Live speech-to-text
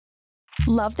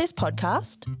Love this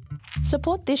podcast?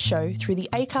 Support this show through the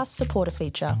Acast supporter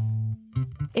feature.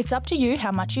 It's up to you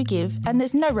how much you give, and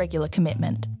there's no regular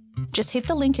commitment. Just hit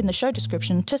the link in the show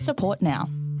description to support now.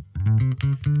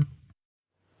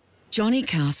 Johnny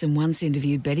Carson once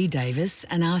interviewed Betty Davis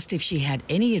and asked if she had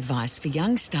any advice for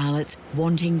young starlets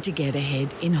wanting to get ahead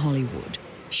in Hollywood.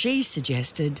 She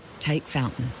suggested take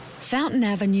Fountain. Fountain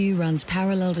Avenue runs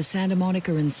parallel to Santa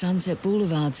Monica and Sunset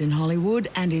Boulevards in Hollywood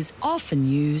and is often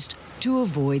used to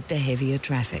avoid the heavier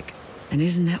traffic. And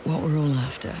isn't that what we're all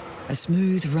after? A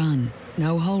smooth run,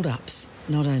 no hold-ups,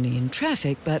 not only in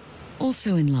traffic but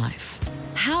also in life.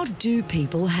 How do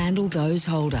people handle those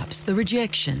hold-ups, the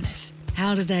rejections?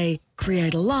 How do they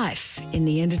create a life in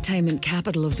the entertainment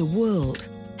capital of the world?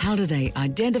 How do they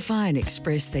identify and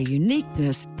express their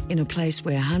uniqueness in a place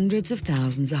where hundreds of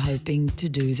thousands are hoping to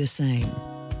do the same?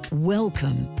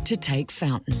 Welcome to Take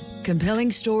Fountain. Compelling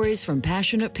stories from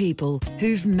passionate people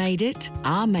who've made it,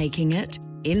 are making it,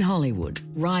 in Hollywood.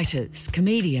 Writers,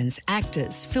 comedians,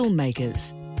 actors,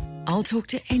 filmmakers. I'll talk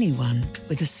to anyone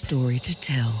with a story to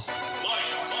tell.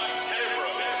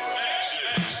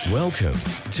 Welcome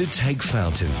to Take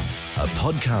Fountain, a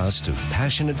podcast of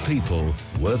passionate people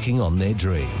working on their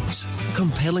dreams.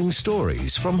 Compelling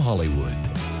stories from Hollywood.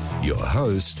 Your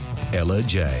host, Ella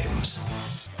James.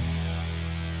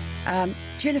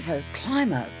 Jennifer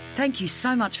Clymer, thank you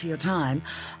so much for your time.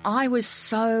 I was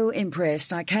so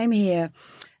impressed. I came here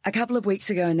a couple of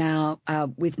weeks ago now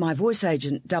with my voice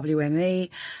agent, WME,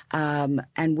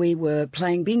 and we were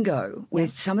playing bingo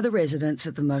with some of the residents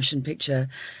at the Motion Picture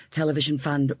Television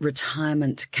Fund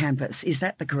Retirement Campus. Is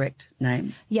that the correct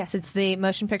name? Yes, it's the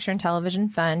Motion Picture and Television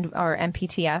Fund, or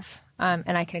MPTF,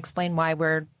 and I can explain why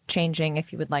we're changing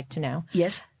if you would like to know.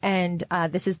 Yes. And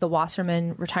this is the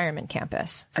Wasserman Retirement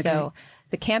Campus. Okay. So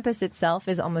the campus itself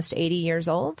is almost 80 years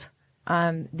old.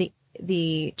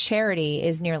 The charity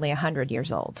is nearly 100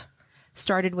 years old.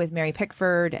 Started with Mary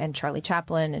Pickford and Charlie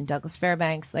Chaplin and Douglas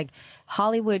Fairbanks. Like,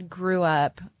 Hollywood grew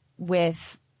up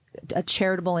with a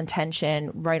charitable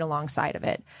intention right alongside of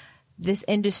it. This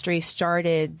industry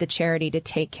started the charity to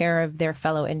take care of their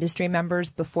fellow industry members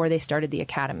before they started the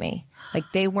academy. Like,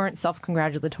 they weren't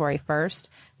self-congratulatory first.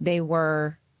 They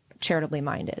were charitably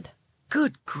minded.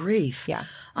 Good grief. Yeah.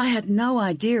 I had no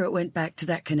idea it went back to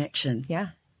that connection. Yeah.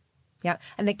 Yeah.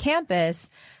 And the campus,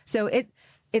 so it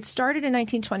started in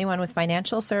 1921 with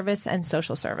financial service and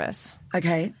social service.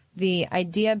 Okay. The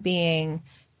idea being,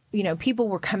 you know, people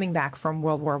were coming back from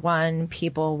World War I.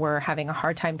 People were having a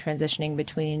hard time transitioning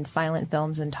between silent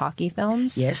films and talkie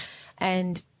films. Yes.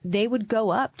 And they would go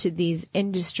up to these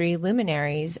industry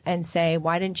luminaries and say,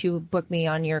 why didn't you book me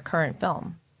on your current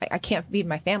film? I can't feed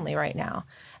my family right now.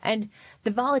 And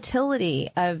the volatility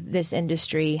of this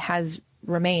industry has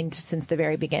remained since the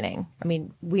very beginning. I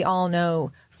mean, we all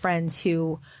know friends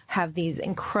who have these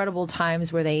incredible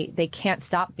times where they can't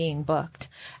stop being booked,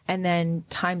 and then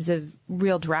times of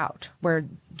real drought where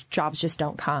jobs just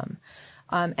don't come.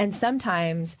 And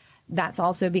sometimes that's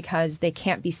also because they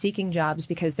can't be seeking jobs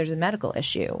because there's a medical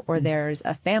issue or there's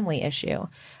a family issue.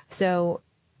 So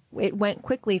it went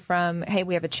quickly from, hey,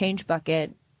 we have a change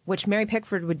bucket, which Mary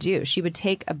Pickford would do. She would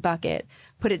take a bucket,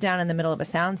 put it down in the middle of a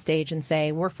soundstage and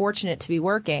say, we're fortunate to be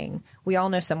working. We all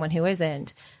know someone who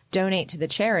isn't. Donate to the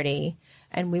charity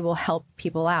and we will help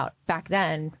people out. Back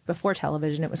then, before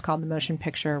television, it was called the Motion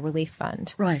Picture Relief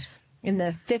Fund. Right. In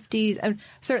the 50s, and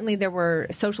certainly there were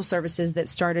social services that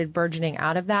started burgeoning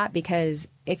out of that, because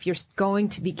if you're going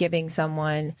to be giving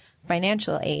someone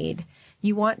financial aid,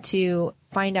 you want to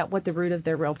find out what the root of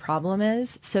their real problem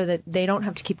is so that they don't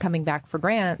have to keep coming back for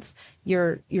grants.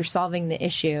 You're solving the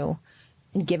issue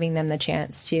and giving them the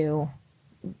chance to,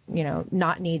 you know,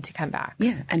 not need to come back.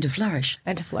 Yeah, and to flourish.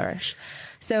 And to flourish.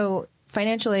 So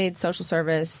financial aid, social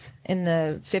service, in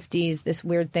the 50s, this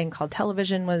weird thing called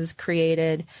television was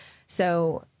created.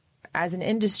 So as an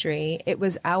industry, it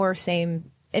was our same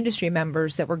industry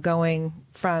members that were going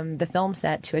from the film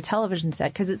set to a television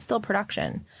set, because it's still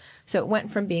production. So it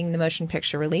went from being the Motion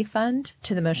Picture Relief Fund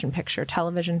to the Motion Picture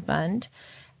Television Fund.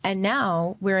 And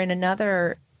now we're in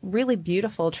another really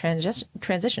beautiful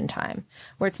transition time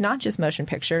where it's not just motion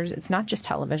pictures, it's not just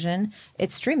television,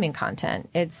 it's streaming content,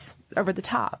 it's over the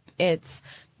top, it's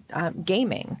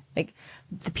gaming. Like,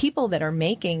 the people that are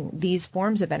making these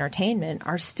forms of entertainment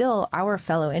are still our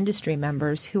fellow industry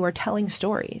members who are telling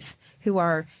stories, who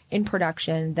are in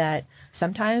production that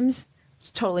sometimes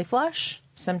totally flush,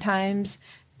 sometimes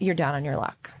you're down on your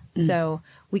luck. So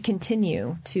we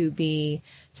continue to be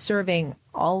serving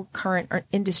all current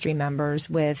industry members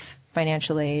with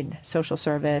financial aid, social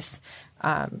service.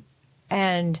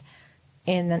 And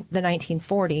in the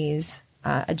 1940s,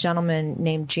 a gentleman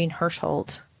named Gene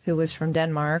Hirschholt, who was from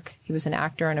Denmark. He was an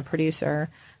actor and a producer.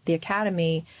 The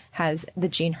Academy has the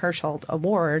Gene Hirschholt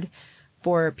Award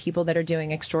for people that are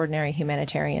doing extraordinary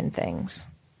humanitarian things.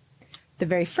 The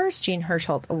very first Gene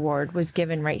Hirschholt Award was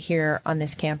given right here on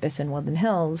this campus in Woodland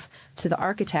Hills to the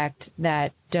architect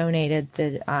that donated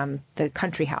the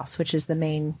country house, which is the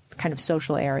main kind of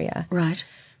social area. Right.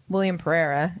 William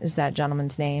Pereira is that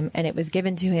gentleman's name, and it was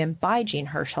given to him by Gene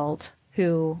Hirschholt,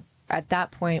 who at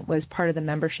that point was part of the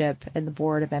membership and the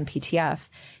board of MPTF.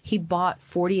 He bought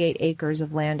 48 acres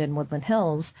of land in Woodland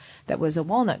Hills that was a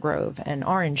walnut grove and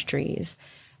orange trees,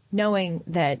 knowing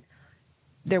that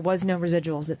there was no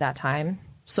residuals at that time.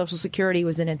 Social Security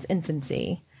was in its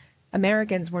infancy.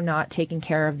 Americans were not taking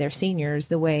care of their seniors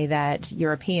the way that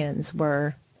Europeans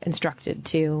were instructed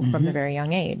to from a very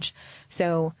young age.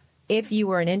 So if you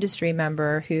were an industry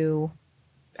member who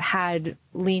had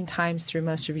lean times through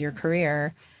most of your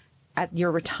career, at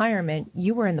your retirement,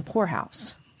 you were in the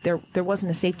poorhouse. There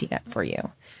wasn't a safety net for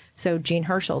you. So Gene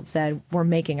Hirschholt said, we're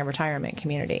making a retirement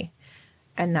community.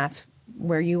 And that's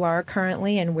where you are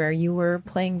currently and where you were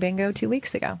playing bingo 2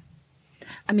 weeks ago.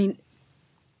 I mean,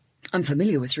 I'm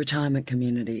familiar with retirement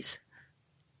communities,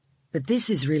 but this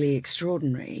is really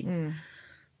extraordinary.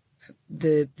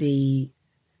 The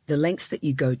lengths that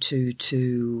you go to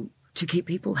keep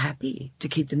people happy, to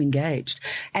keep them engaged.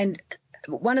 And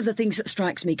one of the things that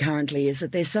strikes me currently is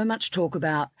that there's so much talk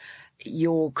about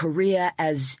your career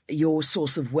as your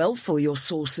source of wealth or your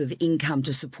source of income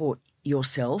to support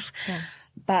yourself. Yeah.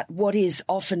 But what is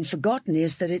often forgotten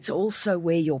is that it's also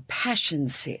where your passion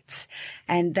sits,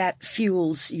 and that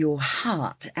fuels your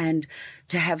heart. And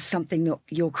to have something that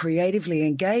you're creatively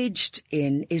engaged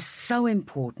in is so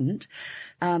important.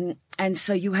 And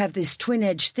so you have this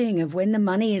twin-edged thing of when the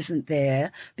money isn't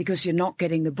there because you're not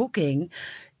getting the booking,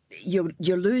 you're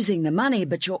losing the money,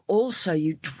 but you're also,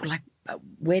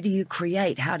 where do you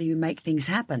create? How do you make things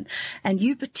happen? And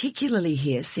you particularly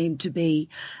here seem to be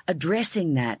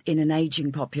addressing that in an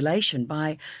aging population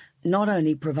by not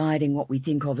only providing what we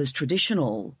think of as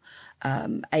traditional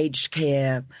aged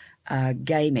care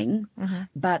gaming,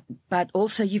 but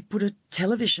also you've put a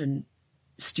television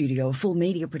studio, a full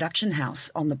media production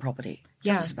house on the property.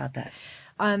 Tell us about that.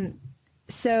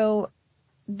 So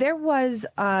there was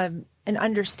an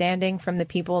understanding from the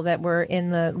people that were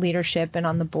in the leadership and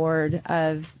on the board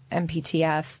of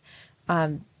MPTF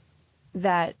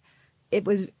that it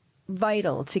was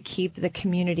vital to keep the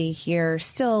community here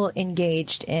still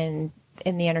engaged in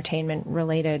the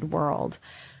entertainment-related world.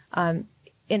 In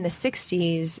the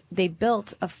 60s, they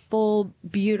built a full,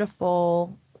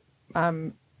 beautiful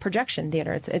projection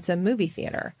theater. It's a movie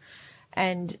theater.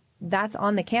 And that's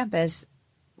on the campus,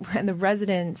 and the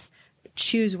residents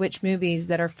choose which movies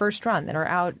that are first run, that are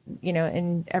out,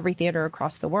 in every theater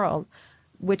across the world,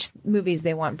 which movies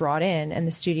they want brought in, and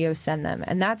the studios send them.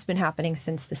 And that's been happening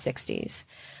since the 60s.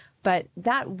 But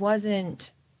that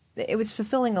it was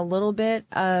fulfilling a little bit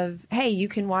of, hey, you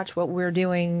can watch what we're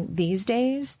doing these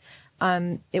days.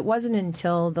 It wasn't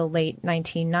until the late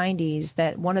 1990s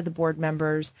that one of the board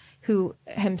members, who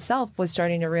himself was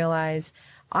starting to realize,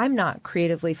 I'm not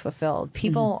creatively fulfilled.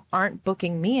 People aren't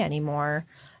booking me anymore.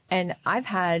 And I've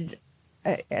had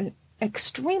an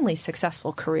extremely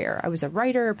successful career. I was a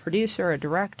writer, a producer, a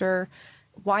director.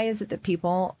 Why is it that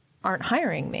people aren't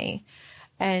hiring me?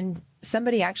 And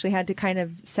somebody actually had to kind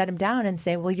of set him down and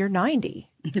say, well, you're 90.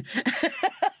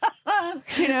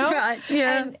 Right,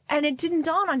 yeah. And it didn't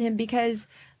dawn on him, because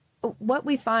what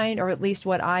we find, or at least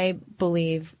what I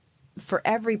believe, for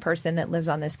every person that lives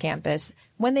on this campus,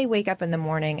 when they wake up in the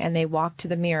morning and they walk to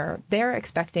the mirror, they're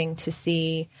expecting to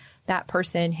see that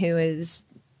person who is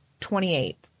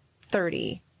 28,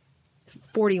 30,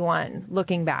 41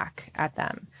 looking back at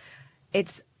them.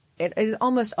 It is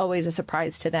almost always a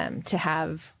surprise to them to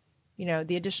have,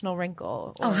 the additional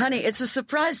wrinkle. Oh, honey, it's a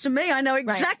surprise to me. I know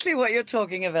exactly what you're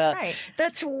talking about. Right.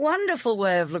 That's a wonderful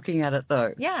way of looking at it,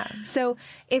 though. Yeah. So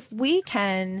if we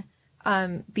can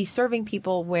be serving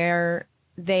people where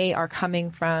they are coming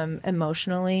from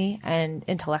emotionally and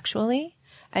intellectually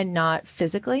and not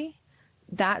physically,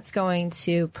 that's going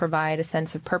to provide a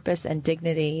sense of purpose and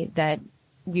dignity that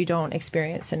you don't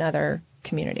experience in other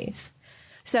communities.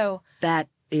 So that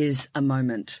is a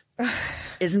moment,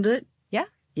 isn't it? Yeah.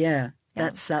 Yeah.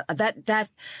 That's I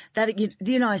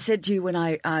said to you when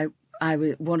I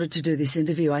wanted to do this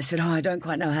interview, I said, I don't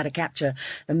quite know how to capture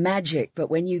the magic. But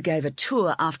when you gave a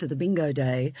tour after the bingo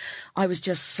day, I was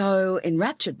just so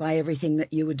enraptured by everything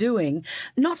that you were doing,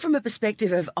 not from a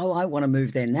perspective of, I want to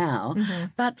move there now,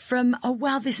 but from,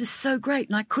 wow, this is so great.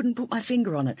 And I couldn't put my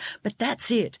finger on it. But that's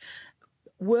it.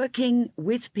 working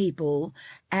with people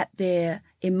at their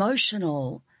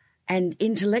emotional and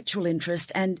intellectual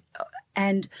interest and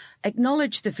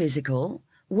acknowledge the physical,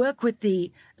 work with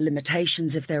the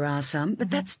limitations if there are some, but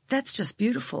that's just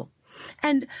beautiful.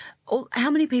 And how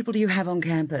many people do you have on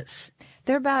campus?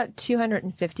 There are about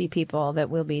 250 people that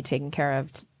we'll be taking care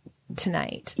of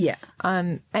tonight. Yeah.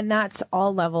 And that's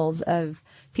all levels of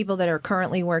people that are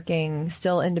currently working,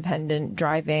 still independent,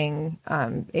 driving,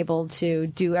 able to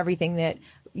do everything that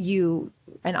you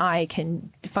and I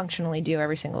can functionally do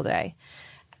every single day,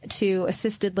 to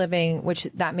assisted living, which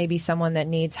that may be someone that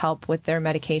needs help with their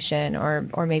medication,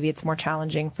 or maybe it's more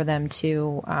challenging for them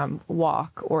to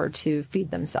walk or to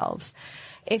feed themselves.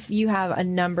 If you have a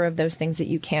number of those things that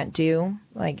you can't do,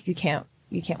 like you can't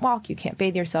walk, you can't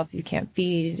bathe yourself, you can't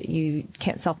feed, you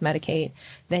can't self-medicate,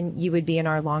 then you would be in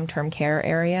our long-term care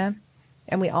area.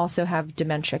 And we also have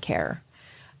dementia care.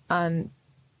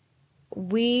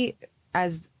 We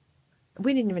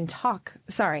didn't even talk.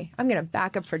 Sorry, I'm going to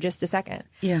back up for just a second.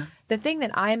 Yeah. The thing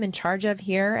that I am in charge of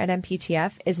here at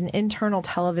MPTF is an internal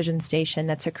television station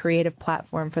that's a creative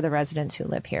platform for the residents who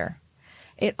live here.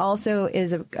 It also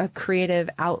is a creative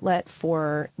outlet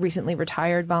for recently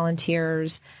retired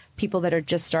volunteers, people that are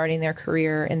just starting their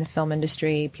career in the film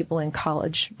industry, people in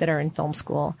college that are in film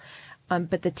school.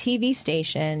 But the TV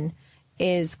station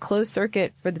is closed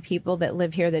circuit for the people that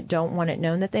live here that don't want it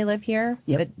known that they live here,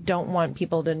 that don't want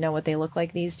people to know what they look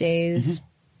like these days.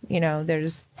 Mm-hmm. You know,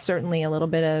 there's certainly a little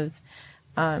bit of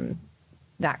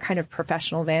that kind of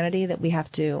professional vanity that we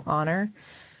have to honor.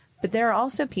 But there are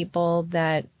also people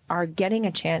that are getting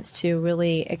a chance to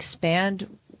really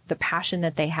expand the passion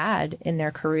that they had in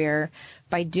their career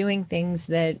by doing things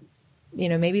that, you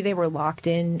know, maybe they were locked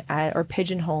in or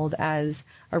pigeonholed as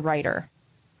a writer,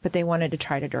 but they wanted to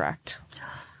try to direct.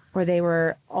 Or they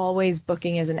were always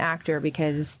booking as an actor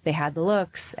because they had the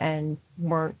looks and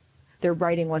their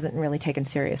writing wasn't really taken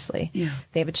seriously. Yeah.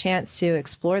 They have a chance to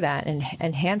explore that and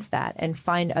enhance that and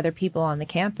find other people on the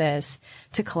campus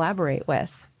to collaborate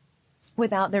with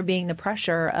without there being the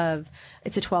pressure of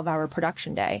it's a 12-hour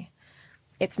production day.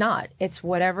 It's not. It's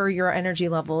whatever your energy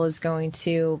level is going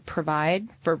to provide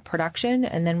for production,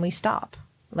 and then we stop.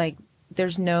 Like,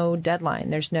 there's no deadline.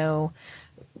 There's no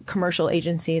commercial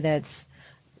agency that's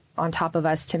on top of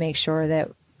us to make sure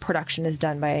that production is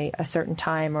done by a certain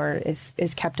time or is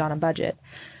kept on a budget.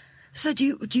 So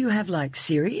do you have like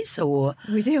series or?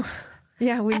 We do.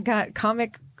 Yeah, we've got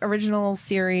comic original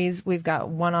series. We've got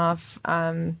one-off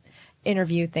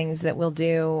interview things that we'll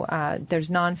do. There's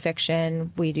nonfiction.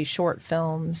 We do short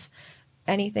films.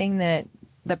 Anything that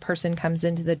the person comes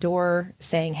into the door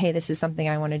saying, hey, this is something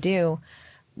I want to do,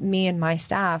 me and my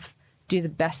staff do the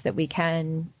best that we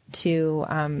can to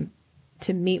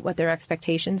meet what their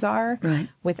expectations are, right,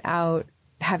 without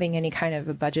having any kind of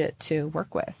a budget to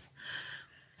work with.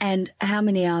 And how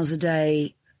many hours a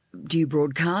day do you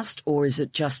broadcast, or is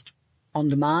it just on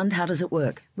demand? How does it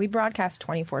work? We broadcast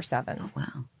 24/7. Oh,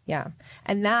 wow. Yeah.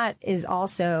 And that is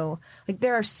also, like,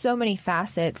 there are so many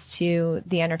facets to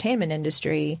the entertainment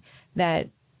industry that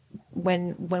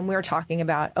when we're talking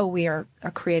about, oh, we are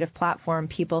a creative platform,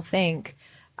 people think,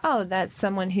 oh, that's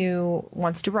someone who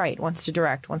wants to write, wants to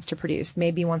direct, wants to produce,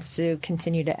 maybe wants to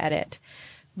continue to edit.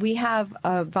 We have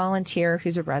a volunteer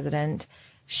who's a resident.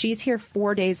 She's here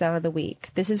 4 days out of the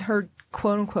week. This is her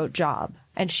quote unquote job.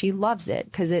 And she loves it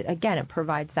because it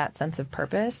provides that sense of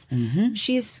purpose. Mm-hmm.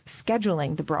 She's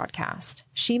scheduling the broadcast.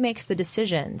 She makes the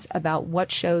decisions about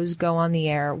what shows go on the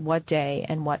air, what day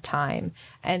and what time,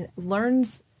 and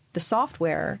learns the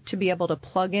software to be able to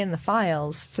plug in the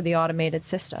files for the automated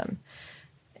system.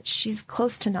 She's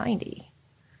close to 90.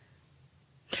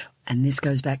 And this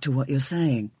goes back to what you're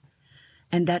saying.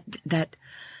 And that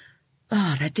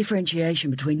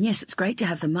differentiation between, yes, it's great to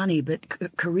have the money, but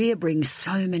career brings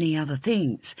so many other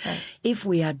things. Right. If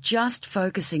we are just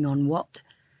focusing on what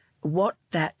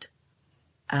that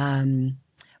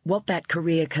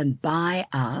career can buy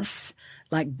us,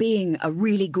 like being a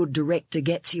really good director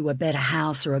gets you a better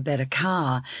house or a better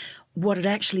car, what it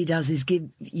actually does is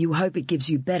it gives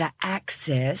you better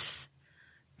access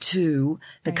to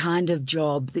the kind of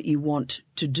job that you want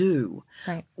to do,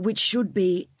 which should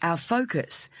be our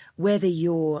focus, whether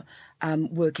you're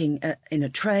working in a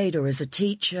trade or as a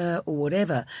teacher or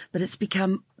whatever. But it's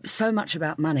become so much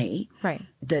about money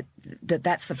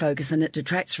that's the focus, and it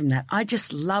detracts from that. I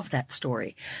just love that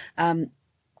story.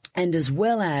 And as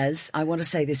well as, I want to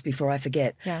say this before I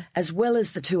forget, as well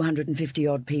as the 250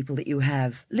 odd people that you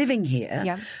have living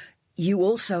here, you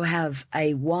also have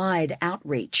a wide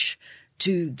outreach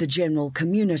to the general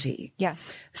community.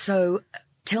 Yes. So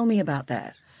tell me about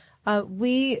that.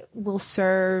 We will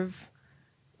serve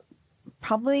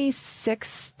probably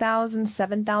 6,000,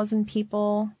 7,000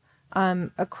 people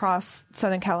across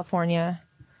Southern California.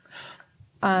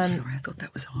 I'm sorry, I thought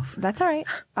that was off. That's all right.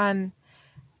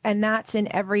 And that's in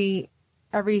every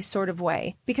sort of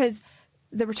way. Because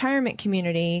the retirement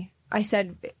community, I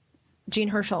said Gene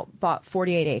Herschel bought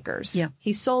 48 acres. Yeah.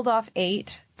 He sold off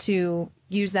 8 to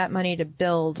use that money to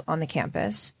build on the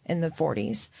campus in the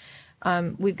 40s.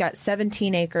 We've got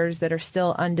 17 acres that are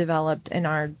still undeveloped in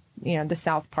our, the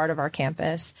south part of our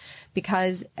campus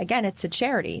because, again, it's a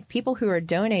charity. People who are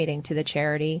donating to the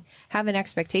charity have an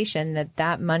expectation that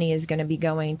that money is going to be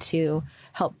going to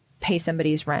help pay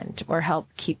somebody's rent or help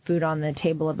keep food on the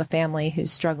table of a family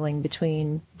who's struggling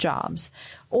between jobs,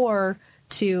 or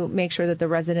to make sure that the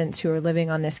residents who are living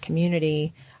on this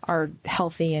community are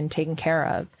healthy and taken care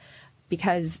of.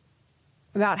 Because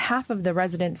about half of the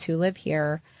residents who live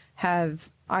here have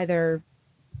either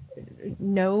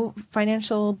no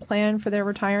financial plan for their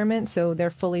retirement, so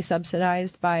they're fully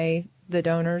subsidized by the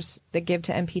donors that give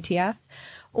to MPTF,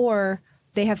 or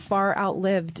they have far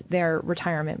outlived their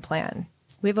retirement plan.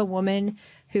 We have a woman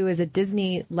who is a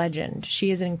Disney legend. She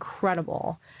is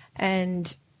incredible,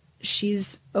 and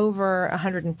she's over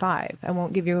 105. I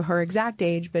won't give you her exact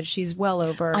age, but she's well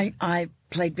over. I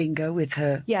played bingo with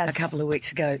her a couple of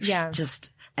weeks ago. Yeah.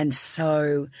 And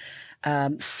so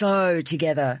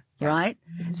together, right?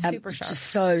 Super sharp. Just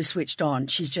so switched on.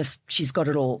 She's got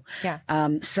it all. Yeah.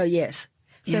 So yes.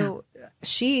 So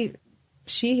she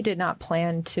did not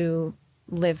plan to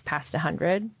live past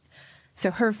 100. So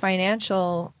her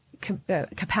financial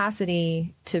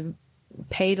capacity to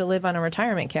pay to live on a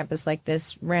retirement campus like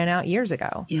this ran out years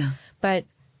ago. Yeah. But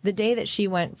the day that she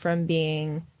went from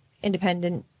being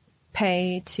independent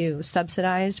pay to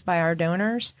subsidized by our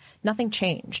donors, nothing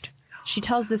changed. She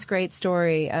tells this great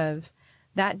story of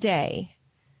that day,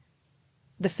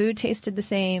 the food tasted the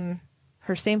same.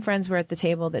 Her same friends were at the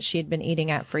table that she had been eating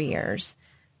at for years.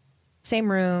 Same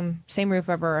room, same roof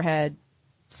over her head,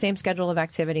 same schedule of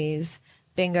activities,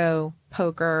 bingo,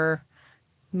 poker,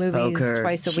 movies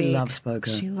twice a week. She loves poker.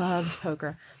 She loves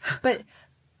poker. But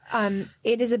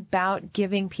it is about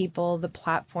giving people the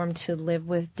platform to live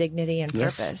with dignity and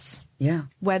purpose. Yeah.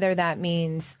 Whether that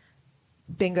means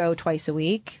bingo twice a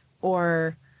week,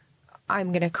 or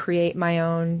I'm going to create my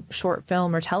own short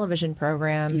film or television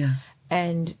program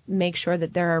and make sure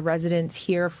that there are residents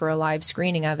here for a live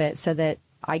screening of it so that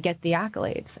I get the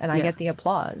accolades and I get the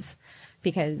applause.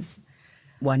 Because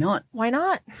why not? Why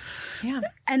not? Yeah.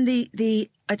 And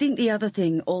I think the other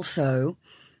thing also,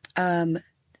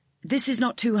 this is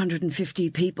not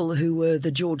 250 people who were the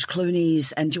George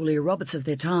Clooney's and Julia Roberts of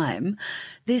their time.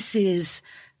 This is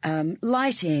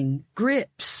lighting,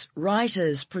 grips,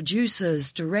 writers,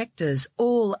 producers, directors,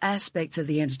 all aspects of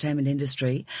the entertainment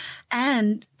industry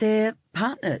and their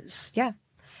partners. Yeah.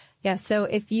 Yeah. So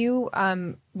if you,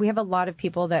 we have a lot of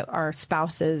people that are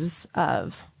spouses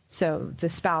of, so the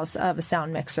spouse of a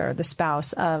sound mixer, the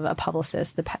spouse of a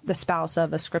publicist, the spouse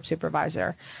of a script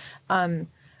supervisor.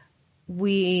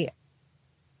 We,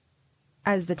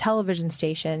 as the television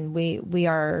station, we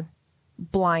are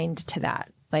blind to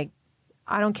that. Like,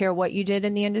 I don't care what you did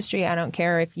in the industry. I don't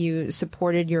care if you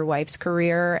supported your wife's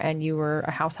career and you were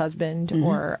a house husband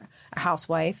or a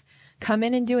housewife. Come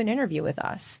in and do an interview with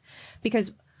us,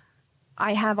 because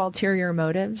I have ulterior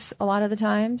motives a lot of the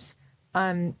times.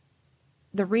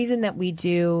 The reason that we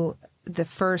do the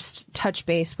first touch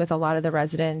base with a lot of the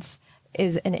residents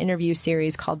is an interview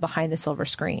series called Behind the Silver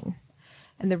Screen.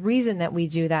 And the reason that we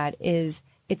do that is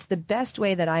it's the best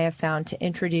way that I have found to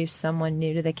introduce someone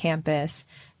new to the campus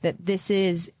that this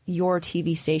is your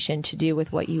TV station to do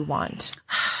with what you want.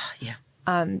 Yeah.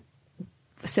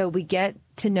 So we get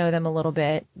to know them a little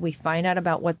bit. We find out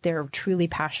about what they're truly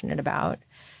passionate about.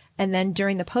 And then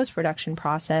during the post-production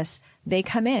process, they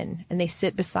come in and they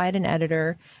sit beside an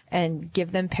editor and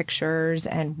give them pictures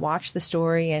and watch the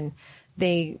story. And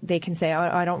they can say, oh,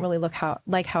 I don't really like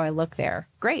how I look there.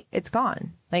 Great. It's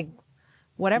gone. Like,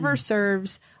 whatever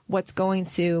serves what's going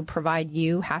to provide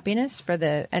you happiness for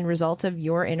the end result of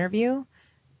your interview.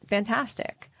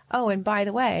 Fantastic. Oh, and by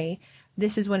the way,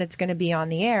 this is when it's going to be on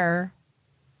the air.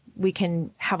 We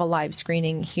can have a live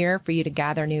screening here for you to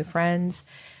gather new friends.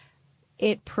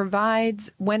 It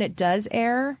provides, when it does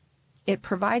air, it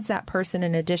provides that person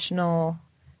an additional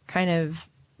kind of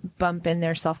bump in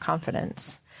their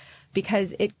self-confidence,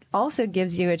 because it also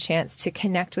gives you a chance to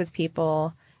connect with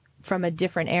people from a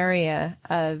different area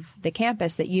of the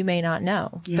campus that you may not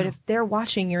know. Yeah. But if they're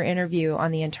watching your interview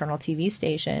on the internal TV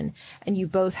station and you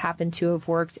both happen to have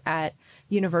worked at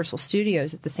Universal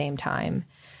Studios at the same time,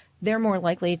 they're more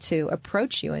likely to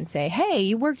approach you and say, hey,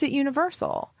 you worked at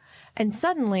Universal. And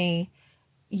suddenly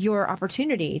your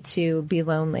opportunity to be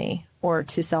lonely or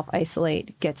to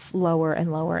self-isolate gets lower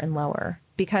and lower and lower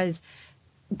because,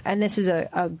 and this is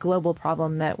a global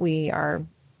problem that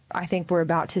I think we're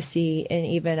about to see in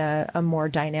even a more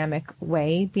dynamic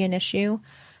way be an issue.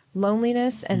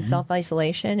 Loneliness and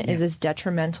self-isolation is as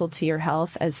detrimental to your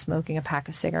health as smoking a pack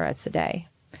of cigarettes a day.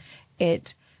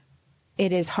 It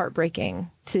is heartbreaking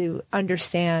to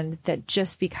understand that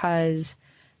just because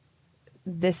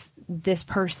this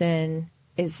person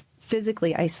is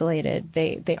physically isolated,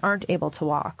 they aren't able to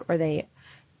walk, or they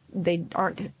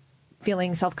aren't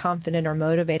feeling self-confident or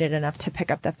motivated enough to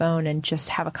pick up the phone and just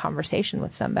have a conversation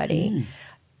with somebody.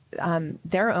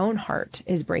 Their own heart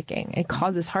is breaking. It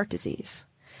causes heart disease.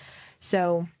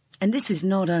 So, and this is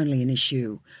not only an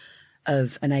issue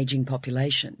of an aging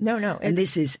population. No. And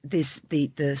this is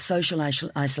the social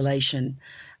isolation,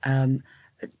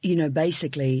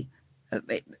 basically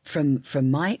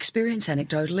from my experience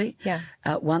anecdotally,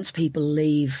 once people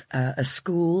leave a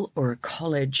school or a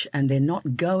college and they're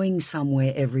not going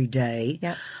somewhere every day,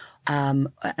 and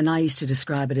I used to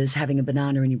describe it as having a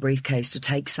banana in your briefcase to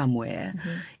take somewhere.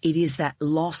 It is that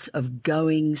loss of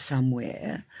going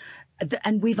somewhere.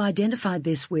 And we've identified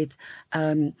this with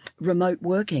remote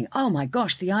working. Oh, my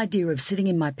gosh, the idea of sitting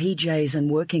in my PJs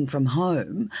and working from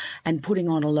home and putting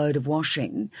on a load of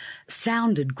washing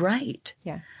sounded great.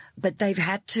 Yeah. But they've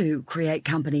had to create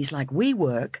companies like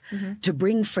WeWork to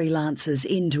bring freelancers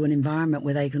into an environment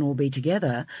where they can all be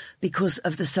together because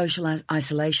of the social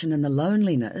isolation and the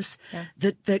loneliness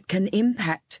that can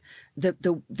impact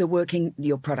the working,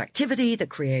 your productivity, the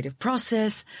creative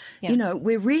process.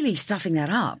 We're really stuffing that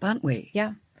up, aren't we?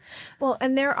 Yeah. Well,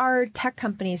 and there are tech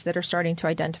companies that are starting to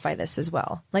identify this as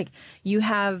well. Like you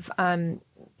have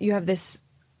this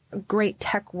great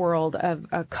tech world of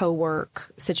a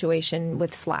co-work situation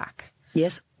with Slack.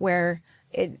 Yes. Where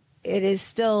it is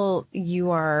still,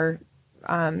 you are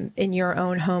in your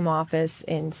own home office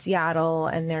in Seattle,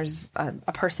 and there's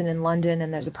a person in London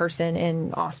and there's a person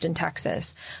in Austin,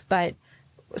 Texas. But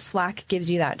Slack gives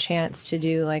you that chance to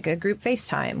do like a group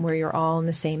FaceTime where you're all in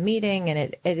the same meeting,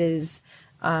 and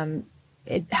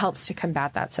it helps to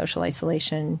combat that social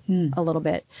isolation a little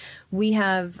bit. We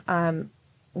have a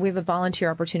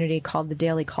volunteer opportunity called the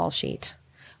Daily Call Sheet,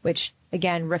 which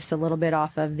again riffs a little bit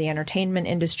off of the entertainment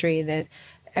industry that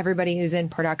everybody who's in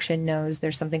production knows.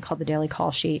 There's something called the Daily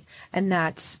Call Sheet, and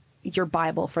that's your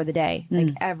Bible for the day.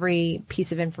 Like every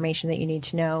piece of information that you need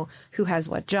to know, who has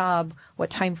what job, what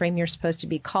time frame you're supposed to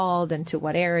be called, and to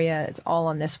what area. It's all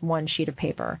on this one sheet of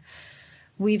paper.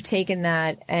 We've taken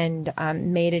that and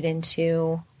made it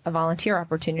into a volunteer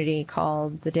opportunity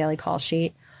called the Daily Call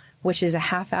Sheet, which is a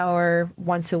half hour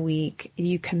once a week.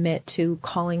 You commit to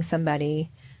calling somebody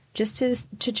just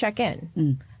to check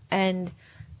in. And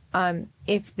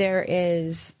if there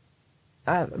is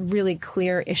a really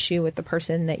clear issue with the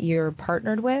person that you're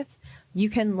partnered with, you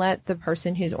can let the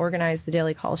person who's organized the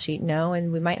Daily Call Sheet know,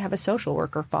 and we might have a social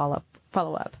worker follow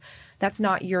up. That's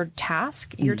not your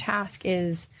task. Your task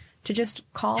is to just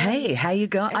call. Hey, how you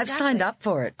going? Exactly. I've signed up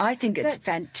for it. I think it's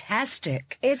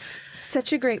fantastic. It's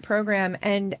such a great program.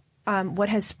 And what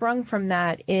has sprung from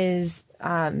that is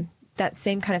that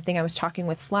same kind of thing I was talking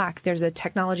with Slack. There's a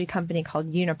technology company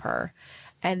called Uniper,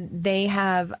 and they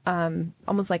have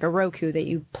almost like a Roku that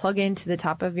you plug into the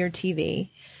top of your TV,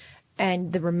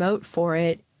 and the remote for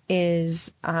it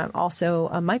is also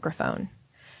a microphone.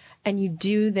 And you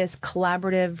do this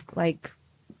collaborative, like,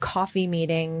 coffee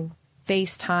meeting,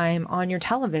 FaceTime on your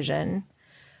television,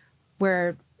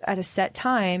 where at a set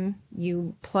time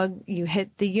you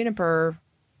hit the Uniper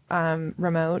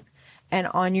remote, and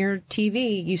on your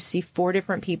TV you see 4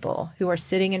 different people who are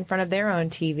sitting in front of their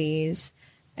own TVs,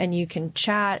 and you can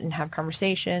chat and have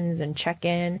conversations and check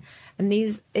in. And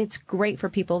it's great for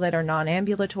people that are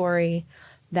non-ambulatory,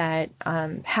 that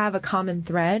have a common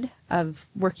thread of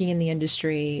working in the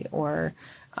industry, or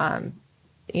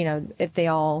if they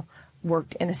all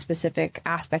worked in a specific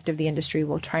aspect of the industry,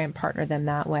 we'll try and partner them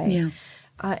that way.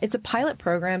 Yeah. It's a pilot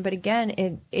program, but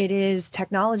again, it is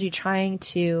technology trying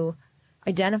to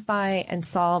identify and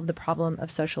solve the problem of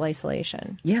social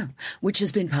isolation. Yeah, which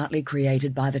has been partly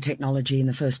created by the technology in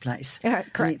the first place. Yeah,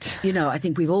 correct. I mean, I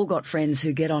think we've all got friends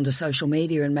who get onto social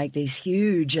media and make these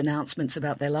huge announcements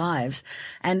about their lives.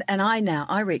 And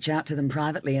I reach out to them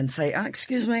privately and say,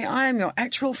 excuse me, I am your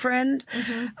actual friend.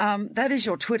 That is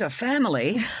your Twitter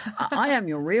family. I am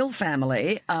your real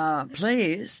family.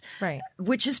 Please. Right.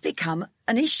 Which has become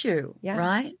an issue,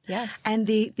 right? Yes. And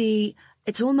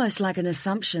it's almost like an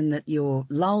assumption that you're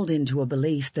lulled into a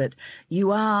belief that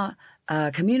you are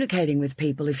communicating with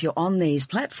people if you're on these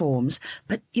platforms,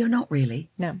 but you're not really.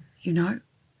 No.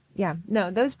 Yeah,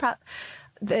 no,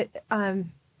 This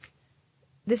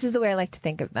is the way I like to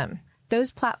think of them.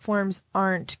 Those platforms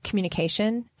aren't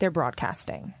communication, they're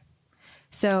broadcasting.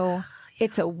 So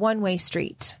it's a one-way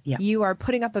street. Yeah. You are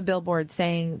putting up a billboard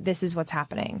saying this is what's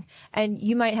happening. And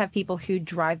you might have people who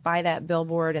drive by that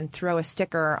billboard and throw a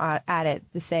sticker at it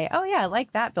to say, oh yeah, I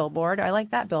like that billboard. I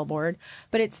like that billboard.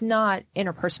 But it's not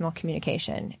interpersonal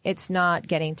communication. It's not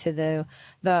getting to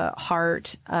the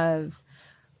heart of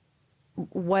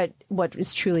what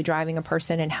is truly driving a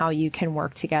person and how you can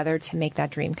work together to make that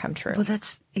dream come true. Well,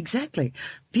 that's exactly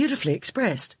beautifully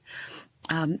expressed.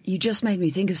 You just made me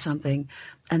think of something,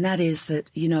 and that is that,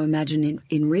 imagine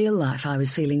in real life I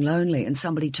was feeling lonely and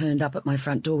somebody turned up at my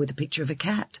front door with a picture of a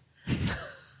cat.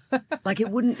 Like, it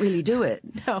wouldn't really do it.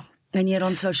 No. And yet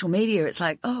on social media, it's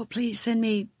like, oh, please send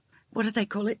me, what do they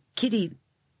call it? Kitty.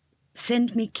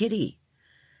 Send me kitty.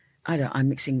 I'm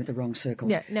mixing with the wrong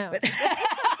circles. Yeah, no.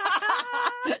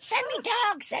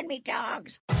 Send me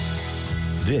dogs.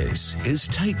 This is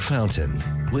Take Fountain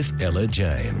with Ella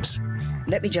James.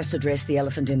 Let me just address the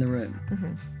elephant in the room.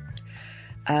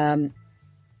 Mm-hmm.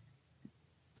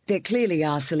 There clearly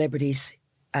are celebrities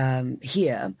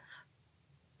here,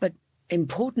 but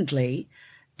importantly,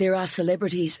 there are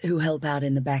celebrities who help out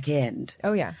in the back end.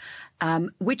 Oh, yeah.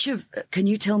 Can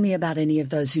you tell me about any of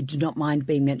those who do not mind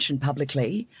being mentioned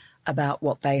publicly about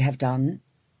what they have done?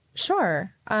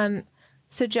 Sure.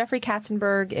 So Jeffrey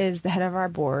Katzenberg is the head of our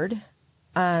board,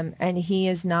 and he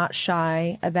is not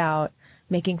shy about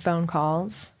making phone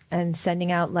calls and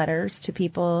sending out letters to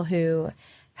people who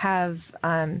have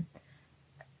the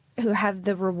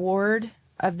reward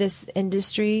of this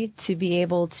industry to be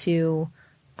able to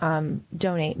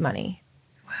donate money.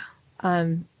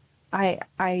 Wow.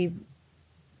 I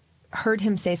heard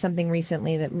him say something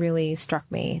recently that really struck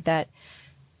me, that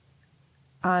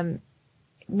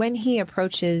when he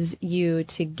approaches you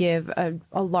to give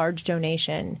a large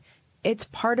donation, it's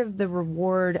part of the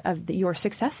reward of your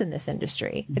success in this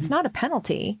industry. Mm-hmm. It's not a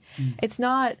penalty. Mm-hmm. It's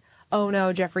not, oh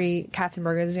no, Jeffrey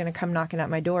Katzenberg is going to come knocking at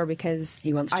my door because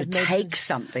he wants to take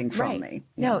something from me.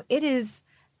 Yeah. No,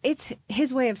 it's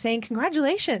his way of saying,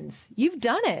 congratulations, you've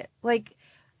done it. Like,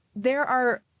 there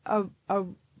are a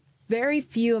very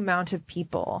few amount of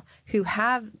people who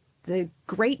have the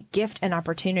great gift and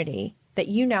opportunity that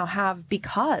you now have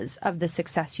because of the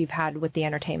success you've had with the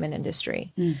entertainment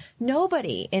industry. Mm.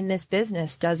 Nobody in this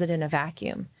business does it in a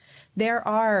vacuum. There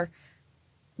are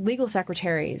legal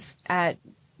secretaries at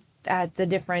the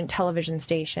different television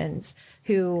stations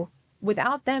who,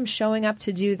 without them showing up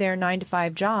to do their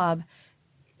 9-to-5 job,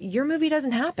 your movie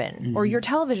doesn't happen or your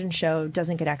television show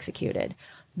doesn't get executed.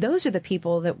 Those are the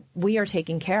people that we are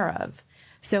taking care of.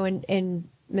 So in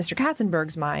Mr.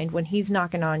 Katzenberg's mind, when he's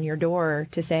knocking on your door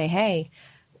to say, hey,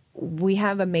 we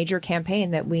have a major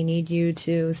campaign that we need you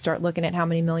to start looking at how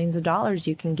many millions of dollars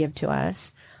you can give to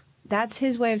us, that's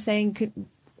his way of saying,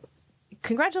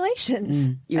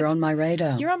 congratulations. You're on my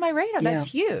radar. You're on my radar. Yeah. That's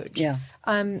huge. Yeah.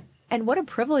 And what a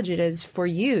privilege it is for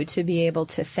you to be able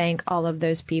to thank all of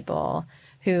those people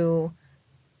who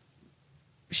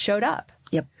showed up,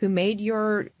 yep, who made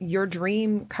your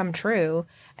dream come true.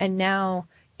 And now,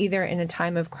 either in a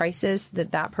time of crisis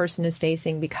that person is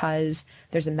facing because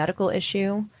there's a medical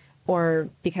issue or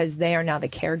because they are now the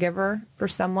caregiver for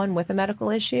someone with a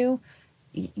medical issue,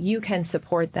 you can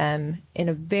support them in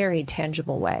a very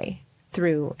tangible way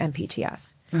through MPTF.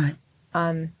 Right.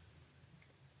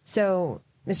 So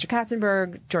Mr.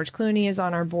 Katzenberg, George Clooney is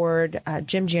on our board.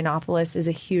 Jim Giannopoulos is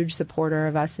a huge supporter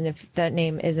of us. And if that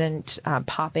name isn't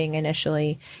popping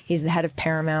initially, he's the head of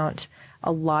Paramount.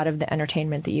 A lot of the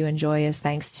entertainment that you enjoy is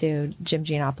thanks to Jim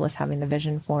Giannopoulos having the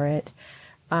vision for it.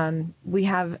 We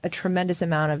have a tremendous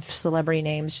amount of celebrity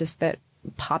names just that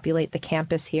populate the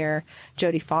campus here.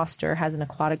 Jodie Foster has an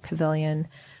aquatic pavilion.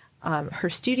 Her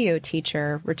studio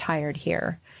teacher retired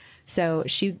here. So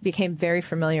she became very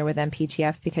familiar with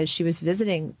MPTF because she was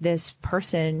visiting this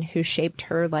person who shaped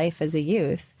her life as a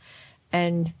youth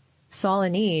and saw a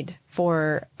need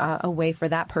for a way for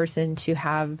that person to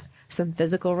have some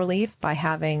physical relief by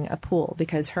having a pool,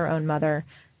 because her own mother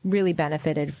really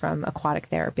benefited from aquatic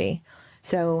therapy.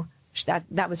 So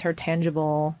that was her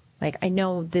tangible, like, I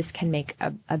know this can make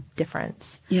a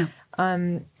difference. Yeah.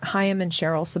 Chaim and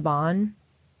Cheryl Saban.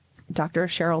 Dr.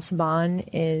 Cheryl Saban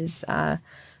is a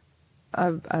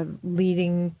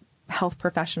leading health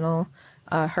professional.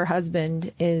 Her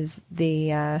husband is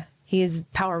he is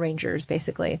Power Rangers,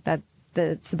 basically, the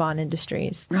Saban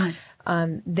Industries. Right.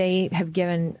 They have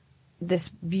given this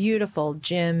beautiful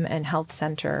gym and health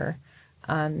center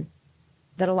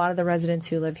that a lot of the residents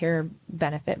who live here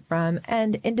benefit from,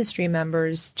 and industry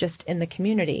members just in the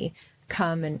community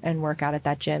come and work out at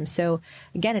that gym. So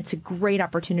again, it's a great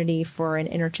opportunity for an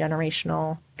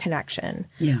intergenerational connection.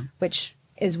 Yeah. Which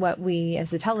is what we as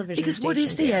the television Because what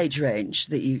is the age range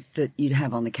that you'd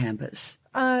have on the campus?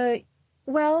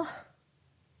 Well,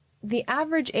 the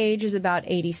average age is about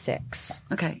 86.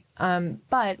 Okay.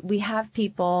 But we have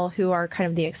people who are kind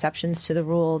of the exceptions to the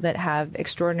rule that have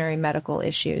extraordinary medical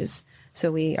issues.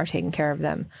 So we are taking care of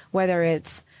them, whether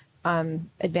it's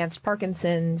advanced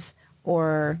Parkinson's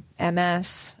or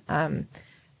MS.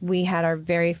 We had our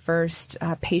very first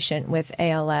patient with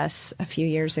ALS a few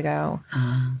years ago.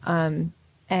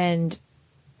 And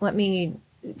let me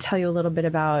tell you a little bit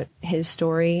about his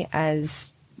story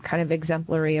as kind of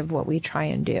exemplary of what we try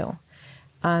and do.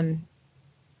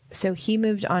 So he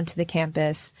moved onto the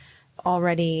campus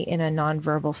already in a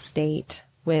nonverbal state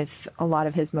with a lot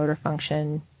of his motor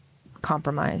function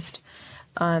compromised.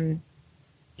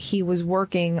 He was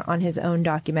working on his own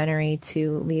documentary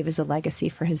to leave as a legacy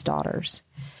for his daughters.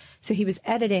 So he was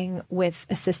editing with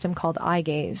a system called eye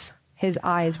gaze. His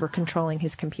eyes were controlling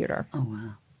his computer. Oh,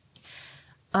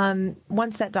 wow.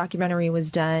 Once that documentary was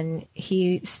done,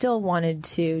 he still wanted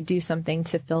to do something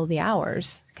to fill the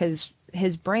hours because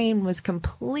his brain was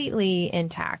completely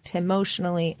intact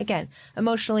emotionally,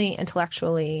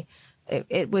 intellectually,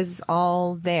 it was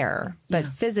all there, but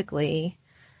physically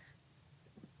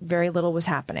very little was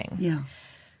happening. Yeah.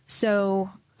 So,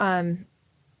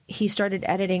 he started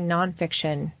editing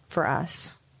nonfiction for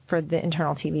us for the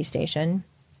internal TV station.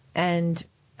 And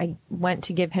I went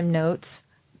to give him notes,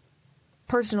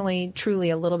 personally, truly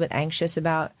a little bit anxious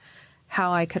about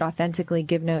how I could authentically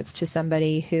give notes to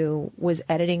somebody who was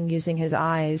editing using his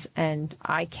eyes, and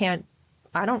I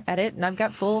don't edit, and I've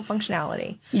got full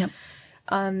functionality. Yep.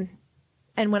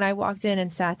 And when I walked in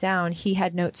and sat down, he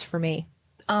had notes for me.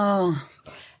 Oh.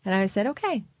 And I said,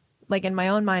 okay. Like in my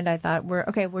own mind, I thought, we're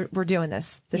doing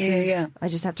this. I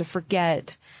just have to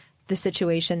forget the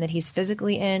situation that he's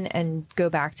physically in and go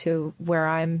back to where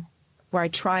I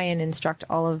try and instruct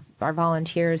all of our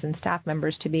volunteers and staff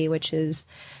members to be, which is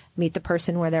meet the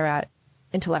person where they're at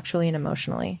intellectually and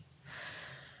emotionally.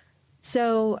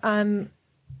 So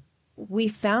we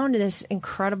found this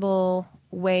incredible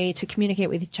way to communicate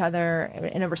with each other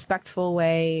in a respectful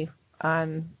way,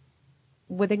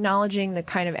 with acknowledging the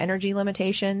kind of energy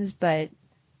limitations, but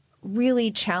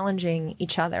really challenging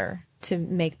each other to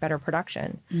make better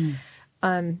production.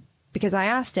 Because I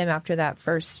asked him after that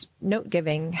first note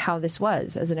giving how this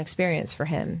was as an experience for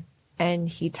him. And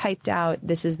he typed out,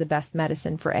 "This is the best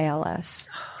medicine for ALS."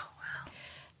 Oh, wow.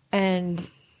 And,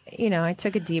 I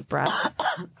took a deep breath.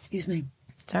 Excuse me.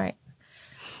 It's all right.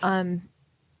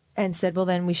 And said, well,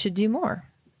 then we should do more.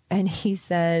 And he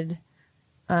said,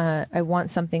 I want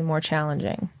something more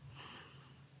challenging.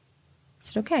 I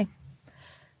said, okay.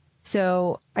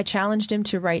 So I challenged him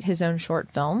to write his own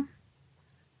short film.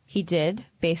 He did,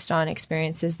 based on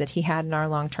experiences that he had in our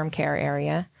long-term care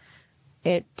area.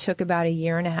 It took about 1.5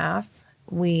 years.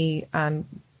 We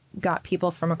got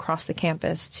people from across the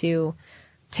campus to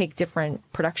take different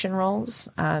production roles,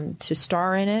 to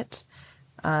star in it.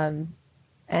 And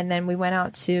then we went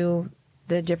out to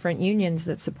the different unions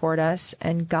that support us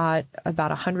and got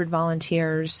about 100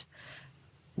 volunteers.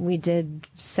 We did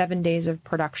 7 days of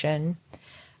production,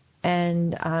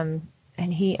 and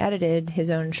he edited his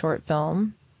own short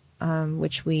film,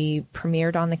 which we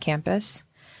premiered on the campus.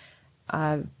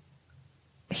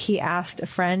 He asked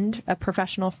a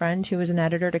professional friend who was an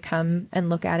editor, to come and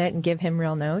look at it and give him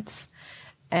real notes,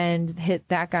 and hit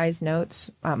that guy's notes.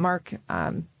 Mark,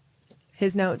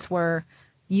 his notes were,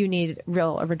 "You need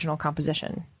real original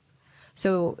composition."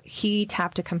 So he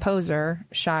tapped a composer,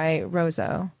 Shai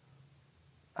Rozo.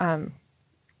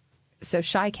 So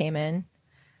Shai came in,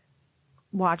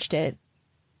 watched it,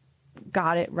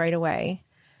 got it right away,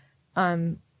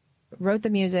 wrote the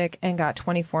music, and got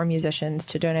 24 musicians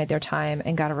to donate their time,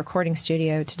 and got a recording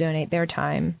studio to donate their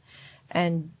time.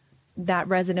 And that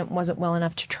resident wasn't well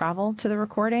enough to travel to the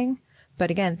recording. But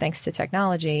again, thanks to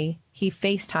technology, he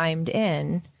FaceTimed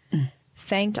in,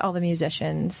 thanked all the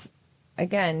musicians,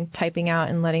 again, typing out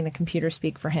and letting the computer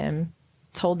speak for him,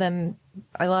 told them,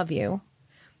 "I love you,"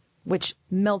 which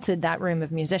melted that room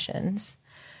of musicians.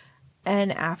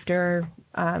 And after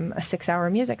a 6-hour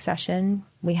music session,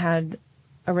 we had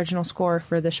original score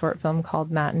for the short film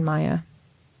called Matt and Maya.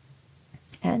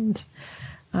 And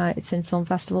it's in film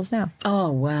festivals now.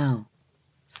 Oh, wow.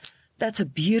 That's a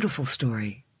beautiful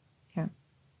story. Yeah.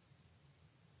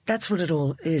 That's what it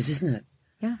all is, isn't it?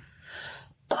 Yeah.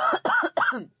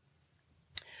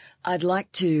 I'd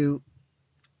like to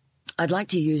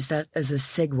use that as a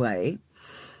segue,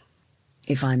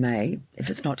 if I may, if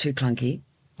it's not too clunky.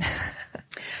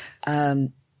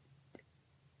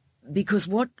 because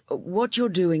what you're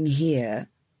doing here,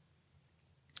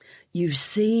 you've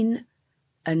seen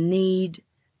a need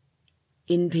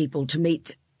in people to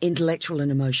meet intellectual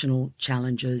and emotional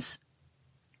challenges,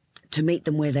 to meet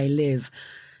them where they live,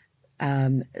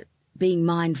 being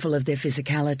mindful of their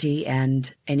physicality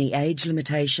and any age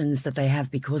limitations that they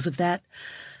have because of that,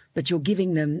 but you're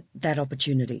giving them that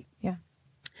opportunity. Yeah.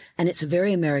 And it's a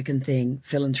very American thing,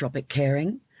 philanthropic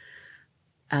caring.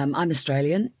 I'm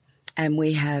Australian, and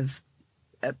we have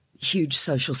a huge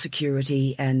social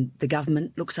security, and the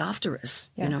government looks after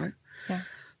us, Yeah. you know. Yeah.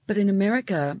 But in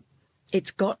America,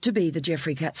 it's got to be the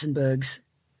Jeffrey Katzenbergs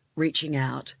reaching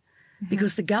out,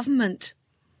 because the government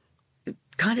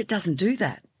kind of doesn't do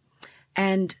that.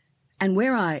 And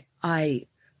where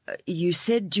you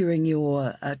said during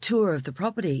your tour of the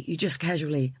property, you just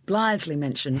casually, blithely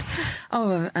mentioned,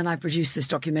 and I produced this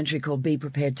documentary called Be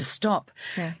Prepared to Stop.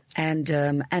 Yeah.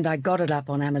 And I got it up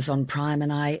on Amazon Prime,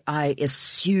 and I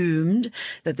assumed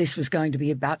that this was going to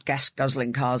be about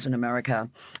gas-guzzling cars in America.